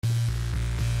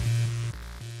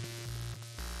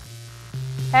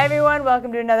Hey everyone,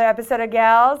 welcome to another episode of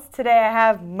Gals. Today I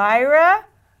have Maira,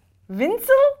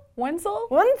 Wenzel?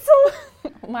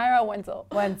 Maira Wenzel.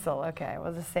 Wenzel, okay,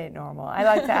 we'll just say it normal. I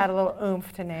like to add a little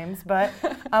oomph to names, but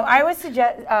I would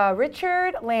suggest,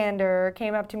 Richard Lander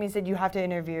came up to me and said, you have to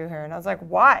interview her. And I was like,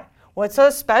 why? What's so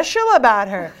special about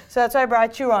her? So that's why I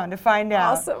brought you on to find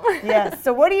out. Awesome. Yes,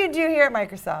 so what do you do here at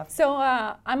Microsoft? So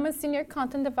I'm a senior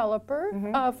content developer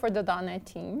for the .NET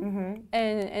team.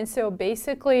 And so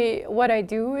basically what I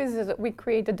do is we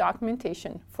create the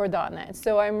documentation for .NET.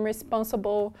 So I'm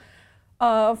responsible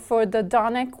for the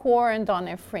 .NET Core and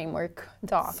 .NET Framework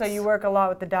docs. So you work a lot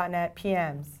with the .NET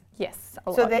PMs? Yes,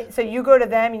 a lot. So you go to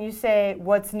them and you say,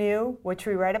 what's new? What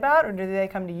should we write about? Or do they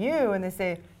come to you and they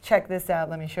say, check this out,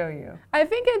 let me show you? I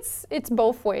think it's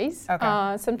both ways.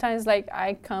 Okay. Sometimes like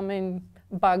I come and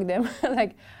bug them,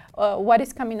 like what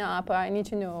is coming up? I need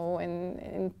to know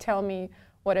and tell me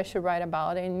what I should write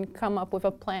about and come up with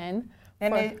a plan.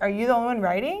 And are you the only one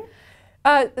writing?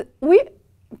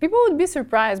 People would be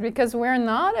surprised because we're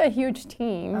not a huge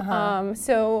team.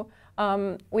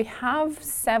 We have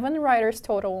 7 writers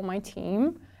total on my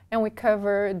team, and we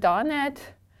cover .NET,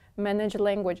 managed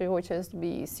language, which is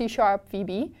the C#,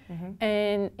 VB,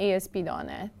 and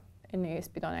ASP.NET and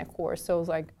ASP.NET Core. So it's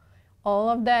like all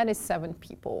of that is 7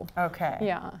 people. Okay.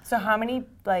 Yeah. So how many,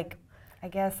 like, I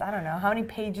guess, I don't know, how many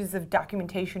pages of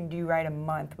documentation do you write a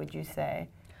month, would you say?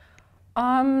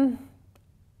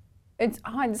 It's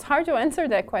hard to answer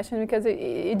that question because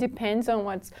it depends on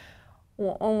what's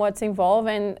involved,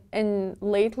 and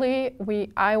lately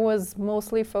I was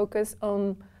mostly focused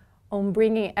on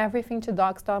bringing everything to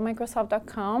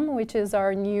docs.microsoft.com, which is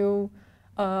our new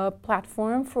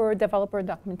platform for developer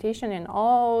documentation and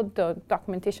all the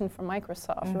documentation from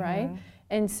Microsoft, right?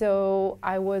 And so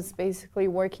I was basically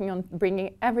working on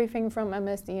bringing everything from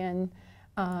MSDN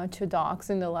to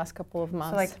Docs in the last couple of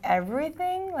months. So like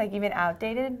everything, like even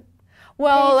outdated?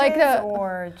 Well, pages,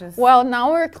 or just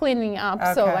now we're cleaning up,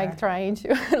 so Okay. like trying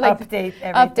to like update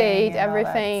everything,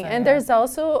 everything. and there's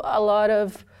also a lot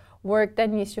of work that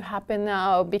needs to happen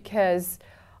now because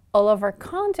all of our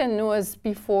content was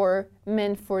before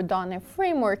meant for .NET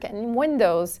Framework and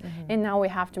Windows, and now we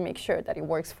have to make sure that it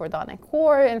works for .NET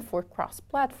Core and for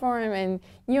cross-platform and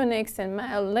Unix and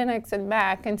Linux and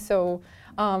Mac, and so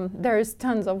there's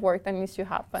tons of work that needs to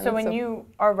happen. So when you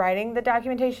are writing the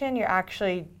documentation, you're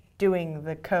actually doing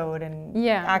the code and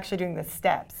actually doing the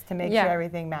steps to make sure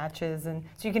everything matches, and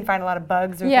so you can find a lot of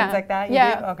bugs or things like that. You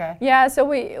do? Okay. Yeah. So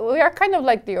we are kind of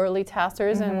like the early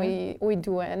testers, and we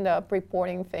do end up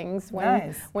reporting things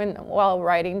while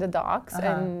writing the docs,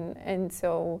 and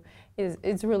so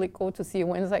it's really cool to see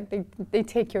when it's like they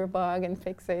take your bug and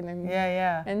fix it and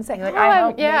and say, like,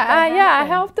 I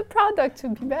help the product to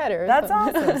be better. That's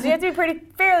awesome. So you have to be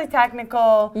fairly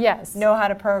technical. Yes. Know how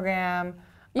to program.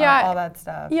 All that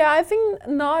stuff. Yeah, I think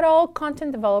not all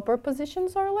content developer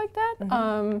positions are like that.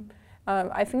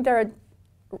 I think there are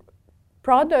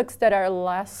products that are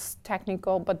less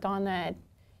technical, but .NET,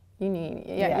 you need.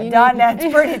 .NET's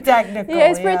pretty technical. Yeah,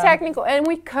 it's pretty technical, and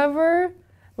we cover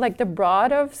like the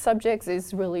broad of subjects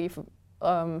is really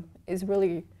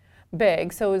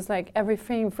big. So it's like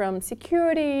everything from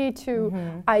security to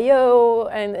I/O,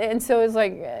 and so it's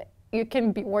like. You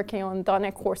can be working on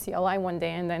 .NET Core CLI one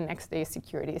day and then next day is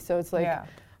security. So it's like,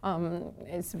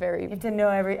 it's very... You have to know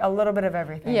a little bit of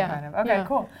everything, kind of. Okay,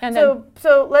 cool. And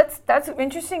that's an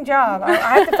interesting job. I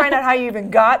have to find out how you even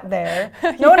got there.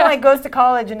 No one like goes to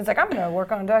college and is like, I'm going to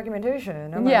work on documentation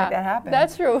and I'm going to make that happen.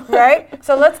 That's true. Right?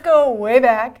 So let's go way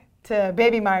back to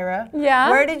baby Maira. Yeah.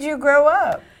 Where did you grow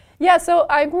up? Yeah, so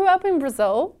I grew up in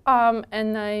Brazil,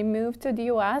 and I moved to the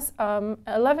U.S.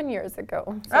 11 years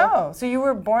ago. So you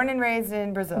were born and raised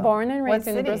in Brazil? Born and raised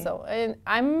in Brazil. And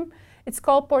it's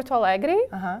called Porto Alegre,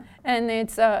 and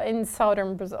it's in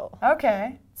southern Brazil.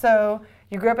 Okay, so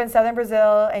you grew up in southern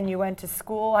Brazil, and you went to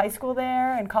school, high school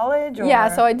there, and college? Or? Yeah,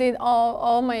 so I did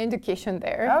all my education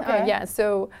there. Okay.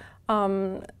 So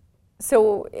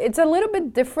it's a little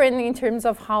bit different in terms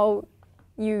of how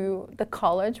the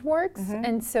college works,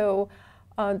 and so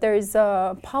there's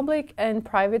public and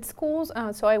private schools.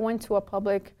 So I went to a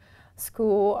public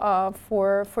school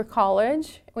for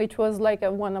college, which was like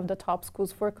one of the top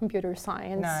schools for computer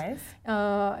science. Nice.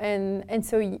 And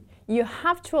so you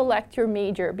have to elect your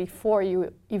major before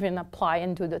you even apply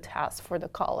and do the test for the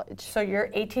college. So you're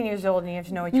 18 years old and you have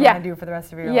to know what you want to do for the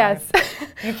rest of your life.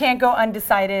 You can't go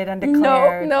undecided,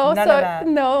 undeclared, none of that.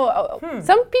 No.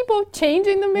 Some people change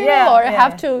in the middle or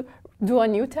have to do a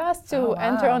new test to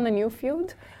enter on a new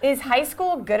field. Is high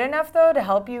school good enough, though, to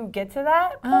help you get to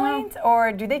that point?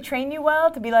 Or do they train you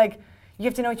well to be like, You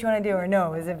have to know what you want to do, or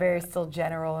no? Is it very still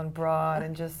general and broad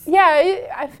and just? Yeah,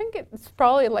 I think it's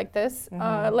probably like this,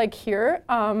 like here.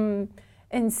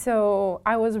 And so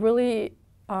I was really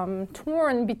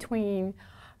torn between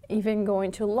even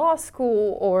going to law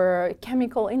school or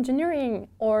chemical engineering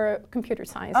or computer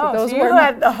science. Oh, so you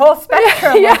had the whole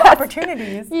spectrum of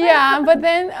opportunities. Yeah, but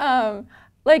then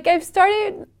like I've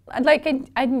started, like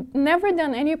I'd never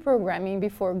done any programming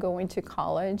before going to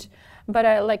college, but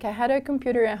I had a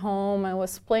computer at home, I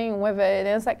was playing with it, and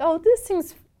I was like, oh, this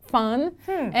seems fun,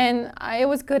 and I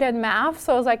was good at math,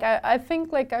 so I was like, I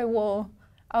think like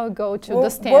I'll go to the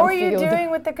STEM field. What were you doing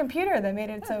with the computer that made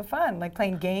it so fun? Like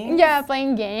playing games? Yeah,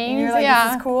 playing games. And you're like,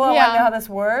 this is cool, I want to know how this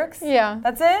works? Yeah.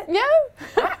 That's it? Yeah.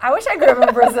 I wish I grew up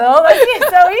in Brazil. That seems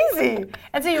so easy.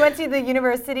 And so you went to the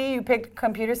university, you picked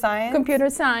computer science? Computer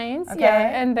science, okay.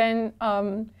 Yeah.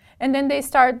 And then they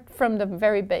start from the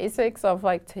very basics of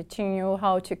like teaching you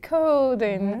how to code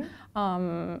and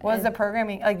what was the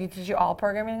programming, like, did you teach you all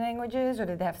programming languages, or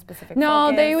did they have specific No,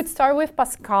 focus? they would start with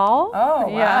Pascal. Oh,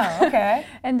 wow, okay.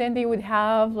 And then they would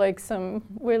have like some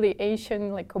really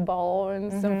Asian, like COBOL and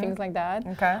some things like that.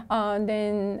 Okay.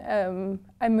 Then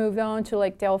I moved on to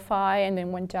like Delphi, and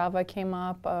then when Java came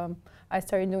up, I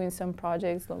started doing some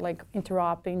projects like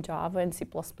interopting Java and C++.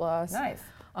 Nice.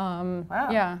 Wow.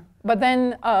 Yeah, but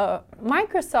then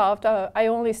Microsoft, I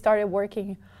only started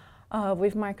working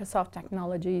with Microsoft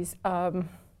technologies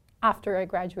after I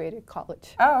graduated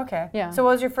college. Oh, okay. Yeah. So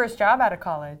what was your first job out of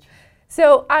college?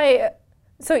 So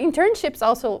internships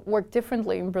also work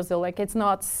differently in Brazil. Like it's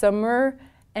not summer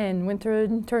and winter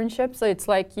internships. So it's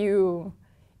like you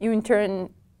intern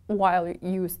while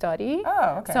you study.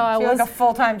 Oh, okay. So I was like a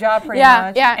full-time job pretty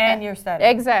much, and you're studying.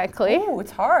 Exactly. Ooh,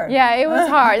 it's hard. Yeah, it was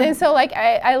hard. And so like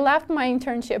I left my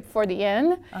internship for the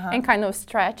end and kind of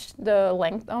stretched the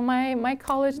length of my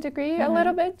college degree a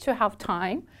little bit to have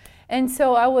time. And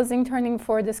so I was interning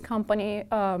for this company,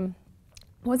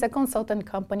 was a consultant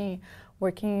company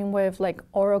working with like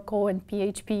Oracle and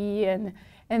PHP,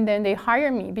 and then they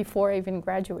hired me before I even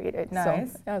graduated.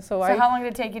 Nice. So how long did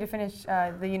it take you to finish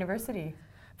the university?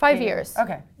 5 years.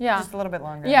 Okay. Yeah. Just a little bit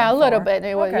longer. Yeah, a little bit.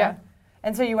 It was, yeah.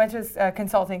 And so you went to a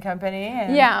consulting company.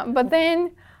 And yeah, but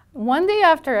then one day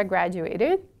after I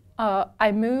graduated,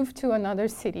 I moved to another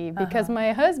city because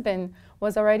my husband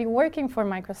was already working for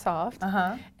Microsoft.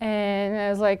 And I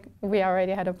was like, we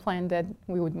already had a plan that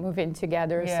we would move in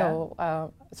together. Yeah.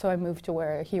 So I moved to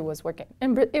where he was working.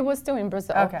 And it was still in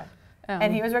Brazil. Okay.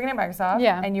 And he was working at Microsoft.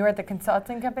 Yeah. And you were at the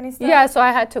consulting company still? Yeah, so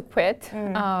I had to quit.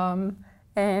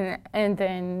 And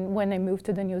then when I moved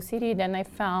to the new city, then I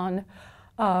found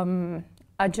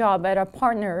a job at a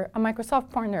Microsoft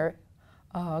partner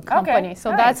company. Okay,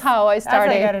 so that's how I started.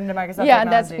 That's how you got into Microsoft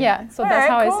technology. So that's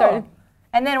how I started.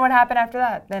 And then what happened after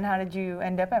that? Then how did you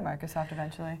end up at Microsoft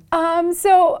eventually?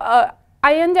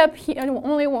 I ended up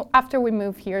only after we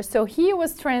moved here. So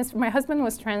my husband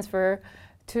was transferred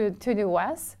to the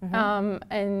US.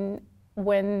 And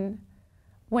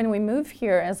when we moved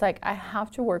here, it's like, I have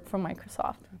to work for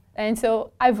Microsoft. And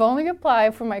so I've only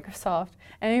applied for Microsoft,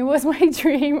 and it was my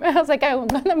dream. I was like, I'm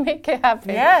gonna make it happen.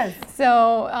 Yes.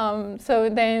 So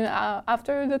then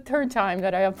after the third time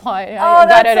that I applied, I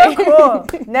got it. Oh, that's so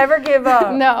cool. Never give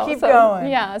up. No. Keep going.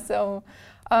 Yeah, so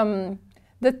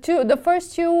the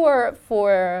first two were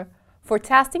for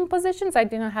testing positions. I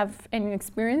didn't have any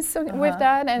experience with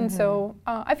that, and so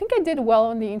I think I did well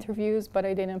on the interviews, but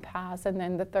I didn't pass. And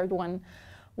then the third one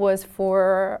was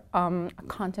for a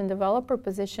content developer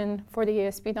position for the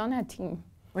ASP.NET team.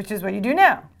 Which is what you do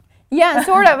now. Yeah,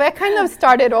 sort of. I kind of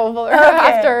started over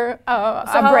after a break.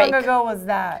 So how long ago was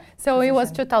that? So position? It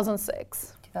was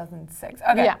 2006. 2006.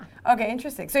 Okay. Yeah. Okay,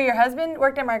 interesting. So your husband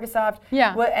worked at Microsoft.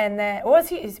 Yeah. And then what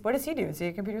does he do? Is he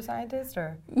a computer scientist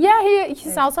or? Yeah,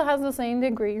 he also has the same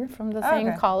degree from the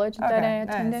same college that I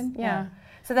attended. Nice. Yeah.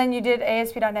 So then you did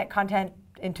ASP.NET content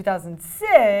in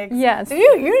 2006. Yes. So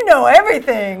you know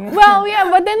everything. Well, yeah,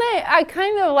 but then I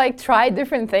kind of like tried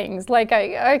different things. Like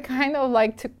I kind of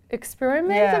like to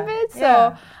experiment a bit.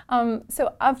 So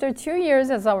so after 2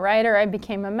 years as a writer, I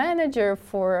became a manager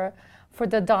for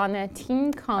the .NET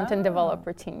team, content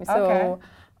developer team. So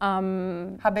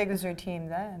how big was your team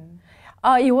then?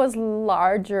 It was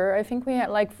larger. I think we had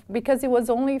because it was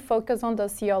only focused on the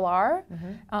CLR.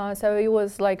 So it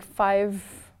was like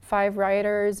five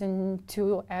writers and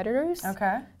 2 editors.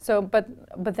 Okay. So, but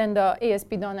then the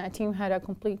ASP.NET team had a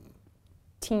complete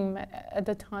team at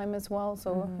the time as well.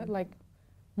 So like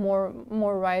more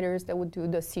writers that would do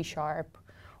the C#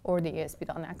 or the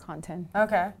ASP.NET content.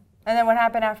 Okay. And then what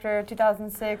happened after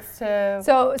 2006 to?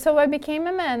 So I became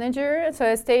a manager. So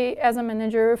I stayed as a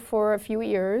manager for a few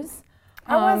years.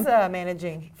 How was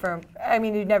managing from? I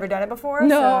mean, you'd never done it before.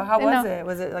 No. So how was it?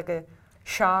 Was it like a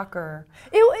shock or?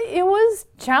 It was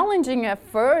challenging at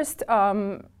first.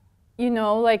 I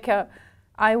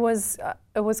was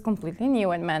completely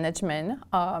new in management,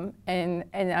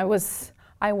 and I was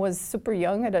super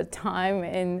young at the time,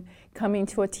 and coming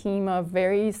to a team of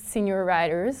very senior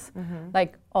writers,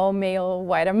 like all male,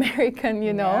 white American,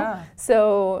 Yeah.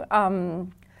 So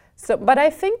but I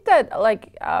think that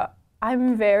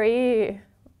I'm very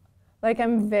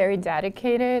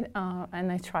dedicated,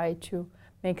 and I try to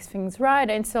make things right.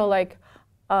 And so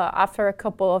after a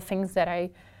couple of things that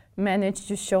I managed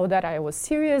to show that I was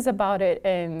serious about it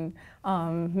and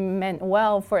meant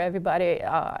well for everybody,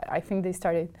 I think they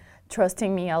started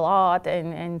trusting me a lot,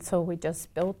 and so we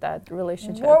just built that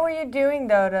relationship. What were you doing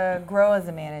though to grow as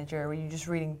a manager? Were you just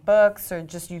reading books, or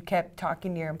just you kept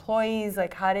talking to your employees?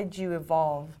 Like, how did you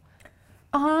evolve?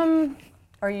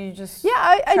 Or you just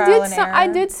I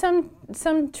did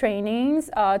some trainings,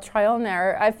 trial and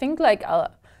error. I think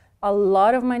a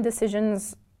lot of my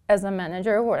decisions as a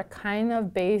manager were kind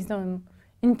of based on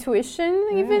intuition,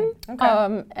 even,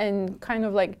 and kind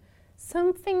of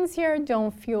some things here don't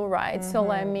feel right, so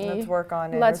let's work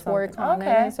on it. Let's work on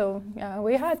it. So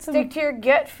we had some. Stick to your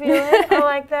gut feeling. I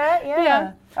like that.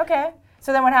 Yeah. Okay.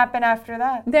 So then what happened after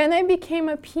that? Then I became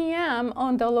a PM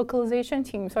on the localization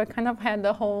team. So I kind of had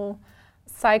the whole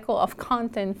cycle of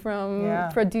content from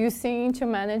producing to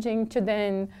managing to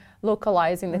then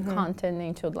localizing the content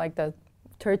into the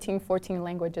 13, 14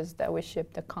 languages that we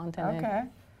ship the content in. Okay.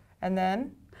 And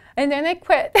then? And then I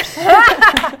quit.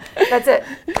 That's it.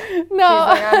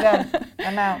 No. She's like, I'm done.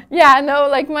 I'm out. Yeah, no,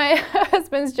 my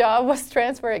husband's job was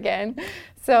transferred again.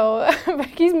 So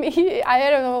I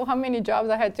don't know how many jobs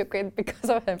I had to quit because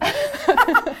of him. We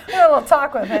had a little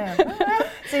talk with him.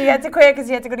 So you had to quit because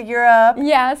you had to go to Europe.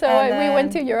 Yeah, so we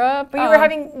went to Europe. But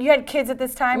you had kids at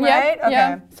this time, right? Okay.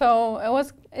 Yeah. So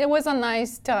it was a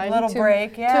nice time. A little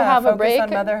break, to have a break.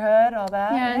 Focus on motherhood, all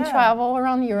that. Yeah, and travel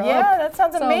around Europe. Yeah, that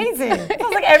sounds amazing. It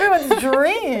sounds like everyone's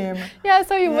dream. Yeah,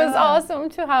 so it was awesome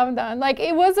to have done.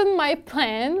 It wasn't my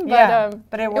plan,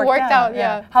 but it worked out.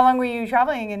 Yeah. How long were you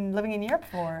traveling and living in Europe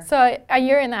for? So a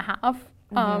year and a half.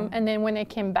 And then when I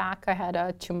came back, I had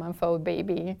a 2-month-old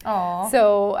baby. Aww.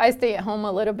 So I stayed at home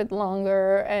a little bit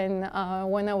longer. And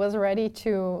when I was ready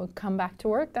to come back to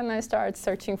work, then I started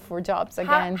searching for jobs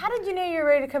again. How did you know you were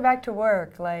ready to come back to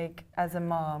work, as a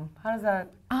mom? How does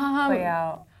that play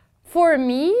out? For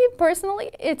me,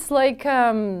 personally, it's I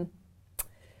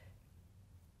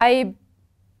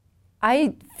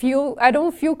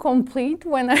don't feel complete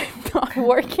when I'm not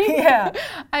working. Yeah.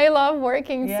 I love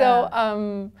working.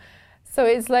 Yeah. So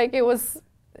it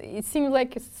seemed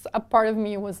like a part of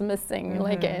me was missing.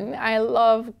 And I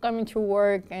love coming to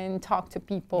work and talk to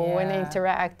people and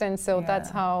interact. And so that's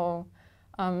how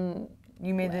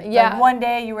you made it. One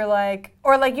day you were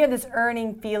you had this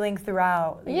earning feeling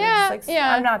throughout.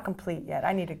 I'm not complete yet.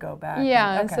 I need to go back.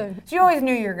 Yeah. So you always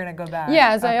knew you were going to go back.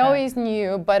 Yes, I always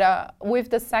knew. But with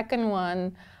the second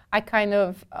one, I kind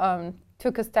of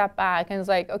took a step back and was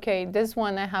okay, this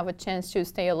one I have a chance to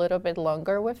stay a little bit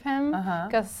longer with him.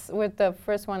 Because with the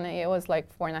first one, it was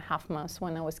 4.5 months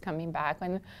when I was coming back.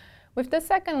 And with the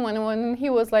second one, when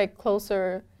he was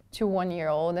closer to 1 year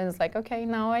old, and it's okay,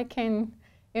 now I can,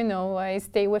 I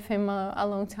stay with him a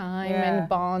long time and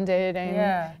bonded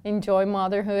and enjoy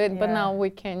motherhood, but now we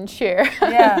can share.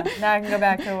 Now I can go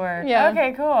back to work.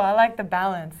 Okay, cool. I like the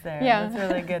balance there. Yeah. That's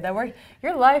really good. That worked.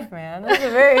 Your life, man. This is a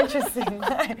very interesting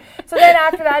life. So then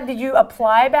after that, did you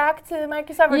apply back to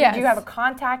Microsoft, or did you have a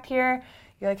contact here?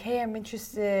 You're hey, I'm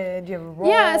interested. Do you have a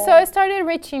role? Yeah, so I started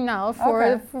reaching out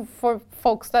for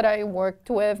folks that I worked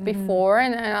with before,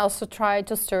 and I also tried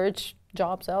to search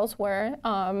jobs elsewhere.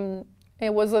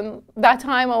 It wasn't that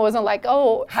time. I wasn't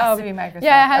has to be Microsoft.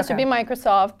 Yeah, it has to be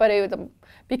Microsoft. But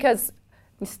because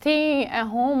staying at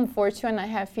home for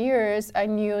 2.5 years, I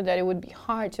knew that it would be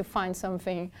hard to find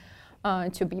something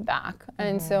to be back.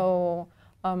 And so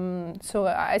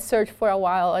I searched for a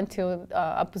while until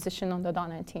a position on the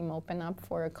 .NET team opened up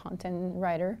for a content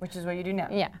writer. Which is what you do now.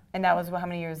 Yeah. And that was how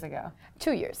many years ago?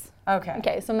 2 years. Okay.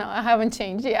 Okay, so now I haven't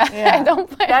changed. Yeah. I don't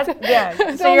plan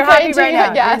to. So you're happy right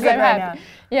now. Yes, you're I'm right happy. now.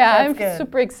 Yeah, That's I'm good.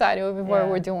 super excited with what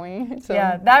we're doing. So.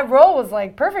 Yeah, that role was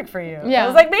perfect for you. Yeah.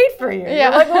 It was made for you.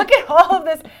 Yeah. You're look at all of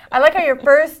this. I like how your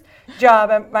first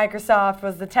job at Microsoft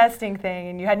was the testing thing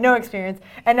and you had no experience.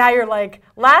 And now your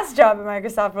last job at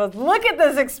Microsoft was look at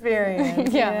this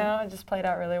experience. It just played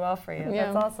out really well for you.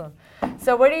 Yeah. That's awesome.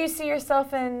 So where do you see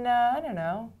yourself in, I don't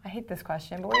know, I hate this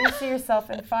question, but where do you see yourself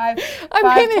in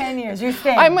 10 years. You're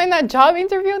staying. I'm in a job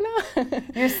interview now.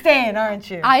 You're staying, aren't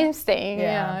you? I'm staying.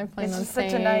 Yeah, I plan it's on just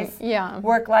staying. such a nice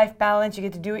work-life balance. You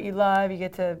get to do what you love. You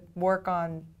get to work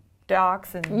on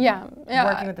docs and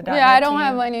working with the .NET I don't team.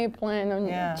 have any plan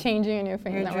on changing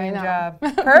anything Your right dream now.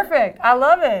 job. Perfect. I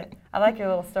love it. I like your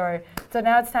little story. So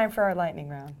now it's time for our lightning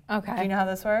round. Okay. Do you know how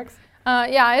this works?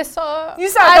 I saw. You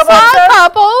saw a I couple saw episodes? a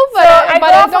couple, but I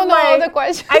don't know all my, the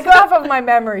questions. I go off of my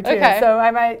memory too, Okay. so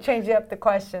I might change up the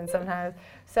questions sometimes.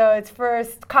 So it's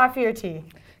first coffee or tea?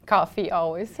 Coffee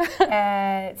always.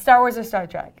 And Star Wars or Star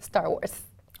Trek? Star Wars.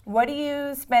 What do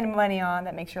you spend money on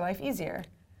that makes your life easier?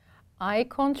 I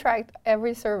contract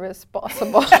every service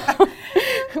possible.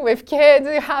 With kids,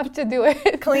 you have to do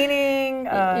it. Cleaning,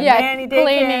 nanny,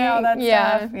 daycare, all that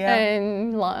stuff. Yeah,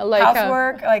 and like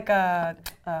housework,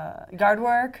 yard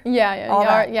work.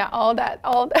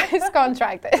 All that is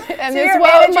contracted, and So it's you're a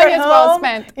manager money at is well home.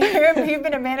 spent. You've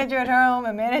been a manager at home,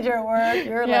 a manager at work.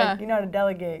 You're you know how to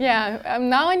delegate. Yeah,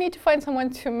 now I need to find someone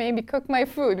to maybe cook my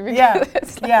food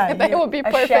because that would be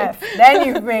perfect. Chef. Then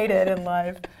you've made it in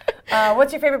life.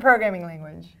 What's your favorite programming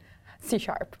language? C#.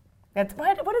 That's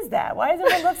what is that? Why does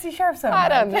everyone love C# so much? I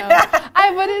don't know.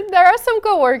 There are some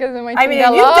coworkers in my team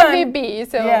that love VB.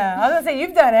 So yeah, I was gonna say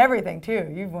you've done everything too.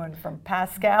 You've went from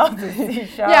Pascal to C#.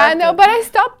 Yeah, I know, but I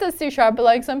stopped the C#.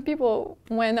 Like some people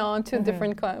went on to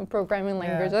different programming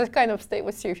languages. I kind of stayed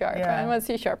with C#. I'm a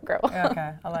C# girl.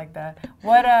 Okay, I like that.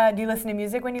 What do you listen to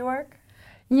music when you work?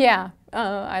 Yeah,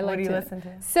 I like to. What do you listen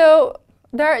to? So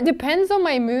there depends on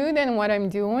my mood and what I'm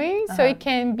doing. So it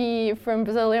can be from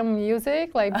Brazilian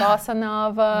music, like bossa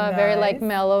nova, very like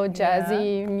mellow,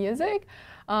 jazzy music,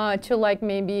 to like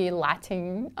maybe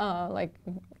Latin,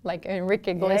 like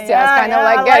Enrique Iglesias, kind of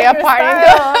like getting a party.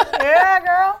 Yeah,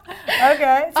 girl.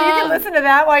 Okay, so you can listen to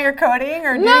that while you're coding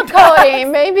or not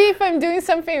coding. Maybe if I'm doing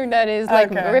something that is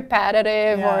like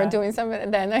repetitive or doing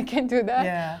something, then I can do that.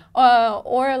 Yeah.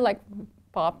 Or like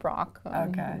pop rock,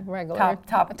 regular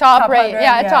top rate,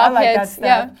 top like hits,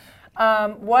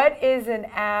 what is an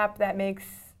app that makes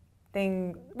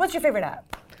things? What's your favorite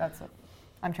app? That's what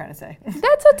I'm trying to say.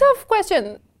 That's a tough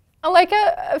question. Like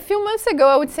a few months ago,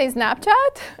 I would say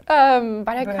Snapchat,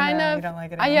 but I kind of you don't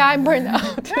like it I burned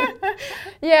out.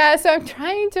 So I'm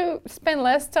trying to spend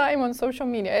less time on social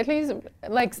media. At least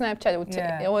like Snapchat,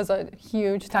 it was a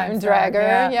huge time dragger.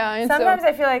 And sometimes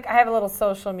I feel like I have a little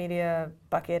social media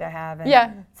bucket I have,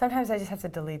 and sometimes I just have to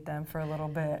delete them for a little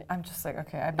bit. I'm just like,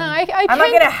 okay, I'm not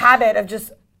in a habit of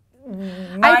just.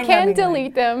 I can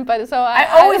delete them, but so I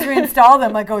always reinstall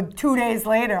them like 2 days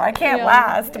later. I can't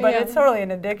last, but it's totally an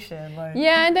addiction. Like.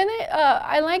 Yeah, and then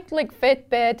I like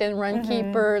Fitbit and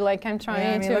Runkeeper. Like I'm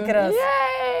trying to. Look at us.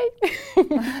 Yay!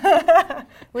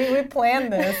 we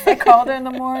planned this. I called her in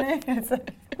the morning.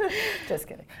 Just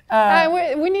kidding.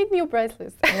 We need new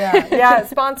bracelets.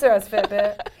 Sponsor us,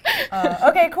 Fitbit.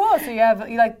 Okay, cool. So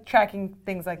you like tracking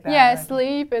things like that. Yeah,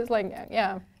 sleep is like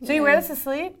So you wear this to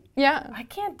sleep? Yeah. I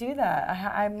can't do that.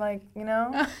 I'm like,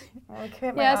 I'll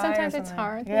hit my eye sometimes or it's something.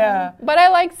 hard. Yeah. But I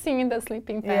like seeing the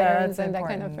sleeping patterns and that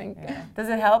kind of thing. Yeah. Does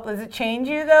it help? Does it change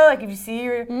you though? Like if you see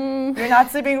you're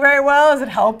not sleeping very well, is it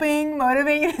helping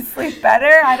motivate you to sleep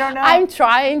better? I don't know. I'm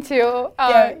trying to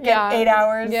get 8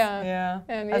 hours. Yeah.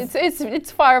 And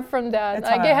it's far from that. It's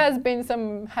like hard. it has been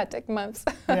some hectic months.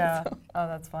 Yeah. Oh,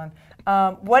 that's fun.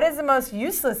 What is the most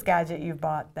useless gadget you've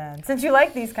bought then? Since you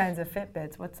like these kinds of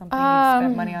Fitbits, what's something you've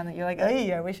spent money on that you're like,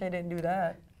 hey, I wish I didn't do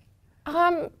that?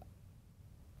 I'm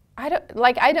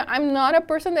not a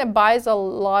person that buys a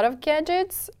lot of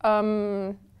gadgets.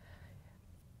 I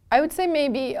would say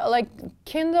maybe like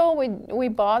Kindle we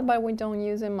bought, but we don't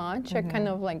use it much. I kind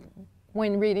of like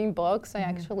when reading books, I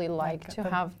actually like to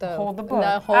have the hold the book.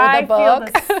 I feel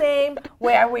the same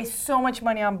way. I waste so much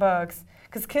money on books.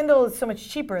 Because Kindle is so much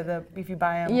cheaper if you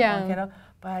buy them on Kindle,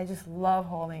 but I just love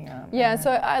holding them. Yeah, so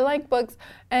I like books,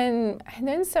 and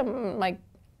then some like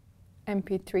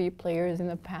MP3 players in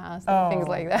the past and things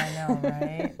like that. I know,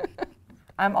 right?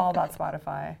 I'm all about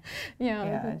Spotify.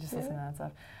 Yeah, I just listen to that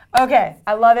stuff. Okay,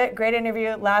 I love it. Great interview.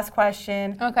 Last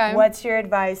question. Okay. What's your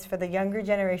advice for the younger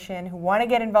generation who want to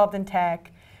get involved in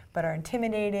tech but are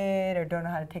intimidated or don't know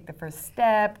how to take the first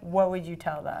step? What would you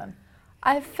tell them?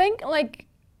 I think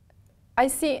I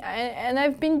see, and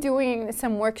I've been doing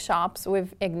some workshops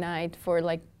with Ignite for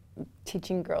like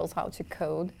teaching girls how to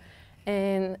code,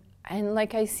 and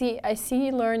like I see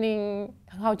learning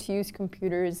how to use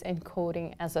computers and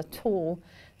coding as a tool.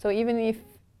 So even if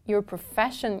your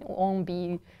profession won't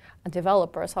be a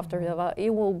developer, a software developer,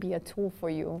 it will be a tool for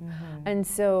you. And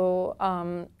so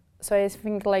so I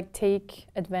think like take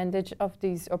advantage of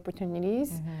these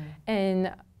opportunities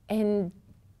and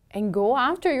and go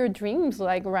after your dreams,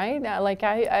 like, right? Like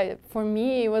I for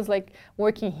me, it was like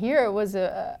working here was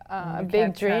a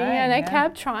big dream, and I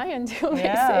kept trying until they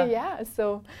say yeah.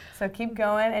 So keep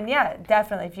going, and yeah,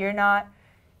 definitely. If you're not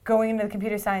going into the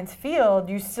computer science field,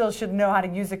 you still should know how to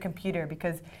use a computer,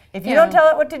 because if you don't tell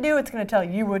it what to do, it's going to tell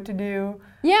you what to do.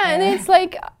 Yeah, and it's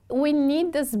like we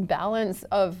need this balance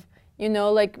of, you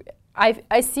know, like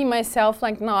I see myself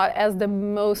like not as the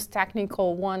most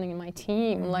technical one in my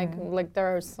team. Like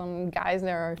there are some guys that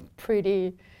are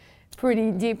pretty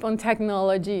deep on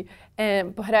technology,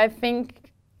 but I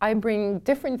think I bring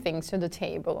different things to the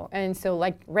table, and so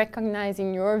like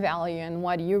recognizing your value and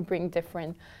what you bring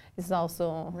different is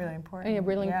also really important. Yeah,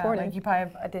 really important. Like you probably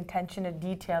have an attention to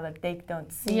detail that they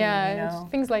don't see. Yeah, you know?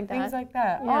 Things like that. Things like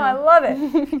that. Yeah. Oh, I love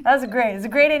it. That was great. It was a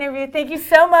great interview. Thank you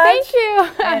so much. Thank you.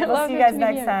 And we'll see you guys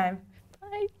next time.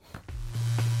 Bye.